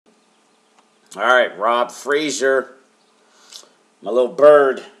All right, Rob Frazier, my little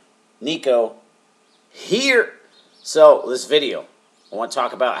bird, Nico, here. So this video, I want to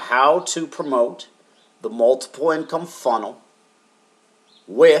talk about how to promote the multiple income funnel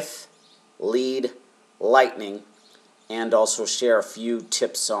with lead lightning, and also share a few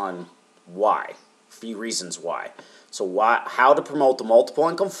tips on why, a few reasons why. So how to promote the multiple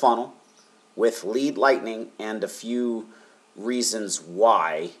income funnel with lead lightning, and a few reasons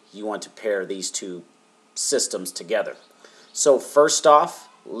why you want to pair these two systems together. So first off,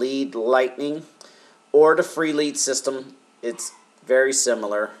 lead lightning or the free lead system, it's very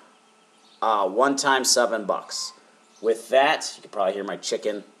similar. One time $7. With that, you can probably hear my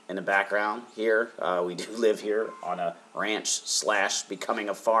chicken in the background here. We do live here on a ranch / becoming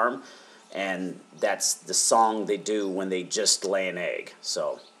a farm, and that's the song they do when they just lay an egg.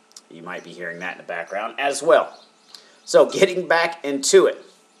 So you might be hearing that in the background as well. So getting back into it,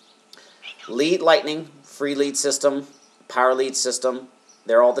 lead lightning, free lead system, power lead system,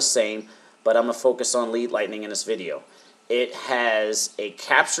 they're all the same, but I'm going to focus on lead lightning in this video. It has a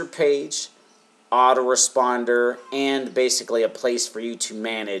capture page, autoresponder, and basically a place for you to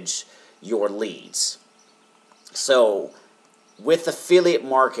manage your leads. So with affiliate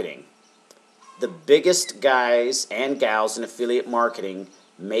marketing, the biggest guys and gals in affiliate marketing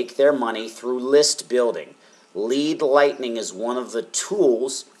make their money through list building. Lead lightning is one of the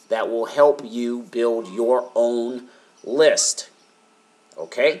tools that will help you build your own list.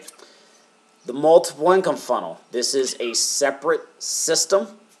 Okay? The multiple income funnel. This is a separate system.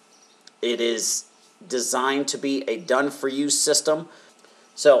 It is designed to be a done-for-you system.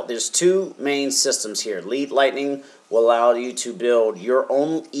 So there's two main systems here. Lead lightning will allow you to build your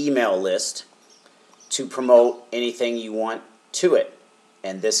own email list to promote anything you want to it.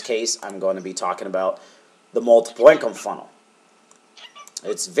 In this case, I'm going to be talking about the multiple income funnel.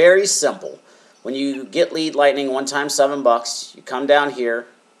 It's very simple. When you get lead lightning, one time $7, you come down here,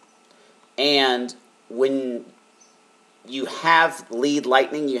 and when you have lead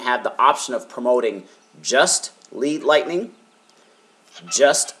lightning, you have the option of promoting just lead lightning,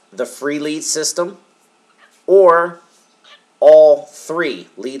 just the free lead system, or all three: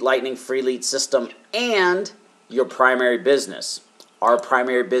 lead lightning, free lead system, and your primary business. Our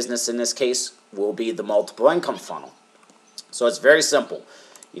primary business in this case will be the multiple income funnel. So it's very simple.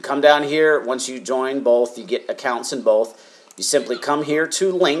 You come down here, once you join both, you get accounts in both. You simply come here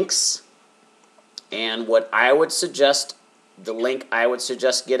to links, and what I would suggest, the link I would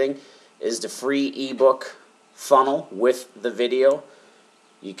suggest getting is the free ebook funnel with the video.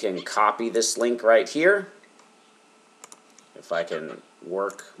 You can copy this link right here. If I can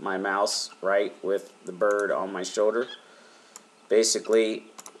work my mouse right with the bird on my shoulder. Basically,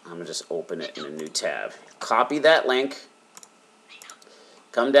 I'm going to just open it in a new tab. Copy that link.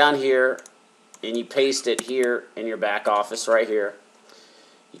 Come down here, and you paste it here in your back office right here.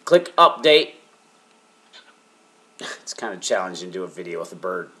 You click update. It's kind of challenging to do a video with a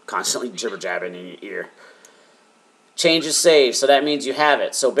bird constantly jibber-jabbing in your ear. Changes saved, so that means you have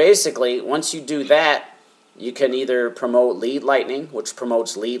it. So basically, once you do that, you can either promote lead lightning, which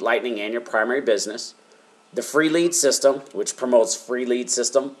promotes lead lightning and your primary business, the free lead system, which promotes free lead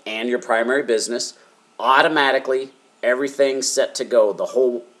system and your primary business. Automatically, everything's set to go. The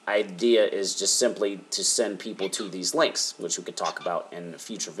whole idea is just simply to send people to these links, which we could talk about in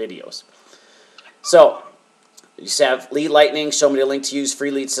future videos. So you have lead lightning, show me the link to use,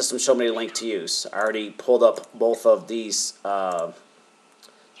 free lead system, show me the link to use. I already pulled up both of these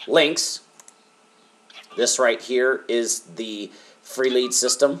links. This right here is the free lead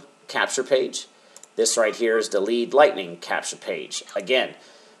system capture page. This right here is the lead lightning capture page. Again,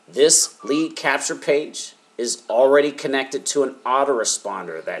 this lead capture page is already connected to an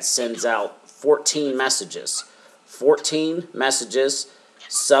autoresponder that sends out 14 messages. 14 messages,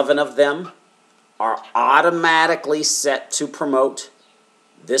 7 of them are automatically set to promote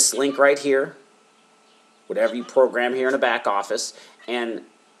this link right here, whatever you program here in the back office, and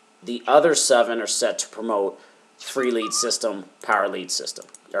the other 7 are set to promote free lead system, power lead system,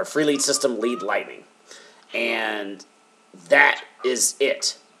 or free lead system, lead lightning. And that is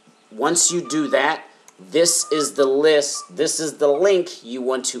it. Once you do that, this is the list, this is the link you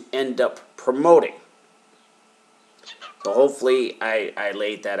want to end up promoting. So hopefully I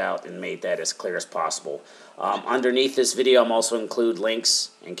laid that out and made that as clear as possible. Underneath this video, I'm also include links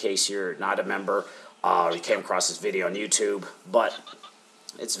in case you're not a member or you came across this video on YouTube. But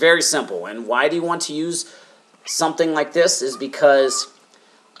it's very simple. And why do you want to use something like this? Is because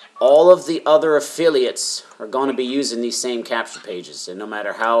all of the other affiliates are going to be using these same capture pages. And no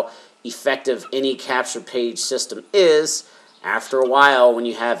matter how effective any capture page system is, After a while, when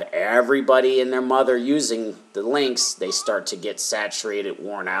you have everybody and their mother using the links, they start to get saturated,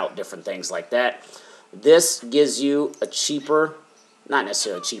 worn out, different things like that. This gives you a cheaper, not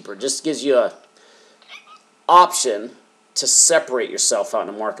necessarily cheaper, just gives you a option to separate yourself out in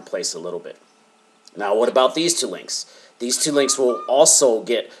the marketplace a little bit. Now, what about these two links? These two links will also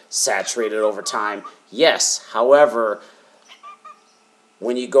get saturated over time. Yes, however,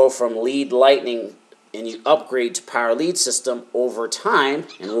 when you go from lead lightning and you upgrade to power lead system over time,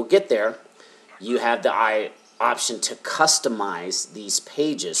 and we'll get there, you have the option to customize these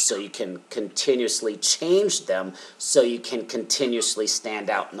pages so you can continuously change them so you can continuously stand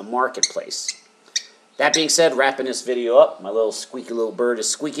out in the marketplace. That being said, wrapping this video up, my little squeaky little bird is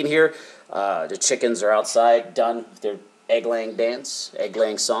squeaking here. The chickens are outside, done with their egg laying dance, egg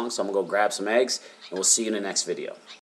laying song, so I'm going to go grab some eggs, and we'll see you in the next video.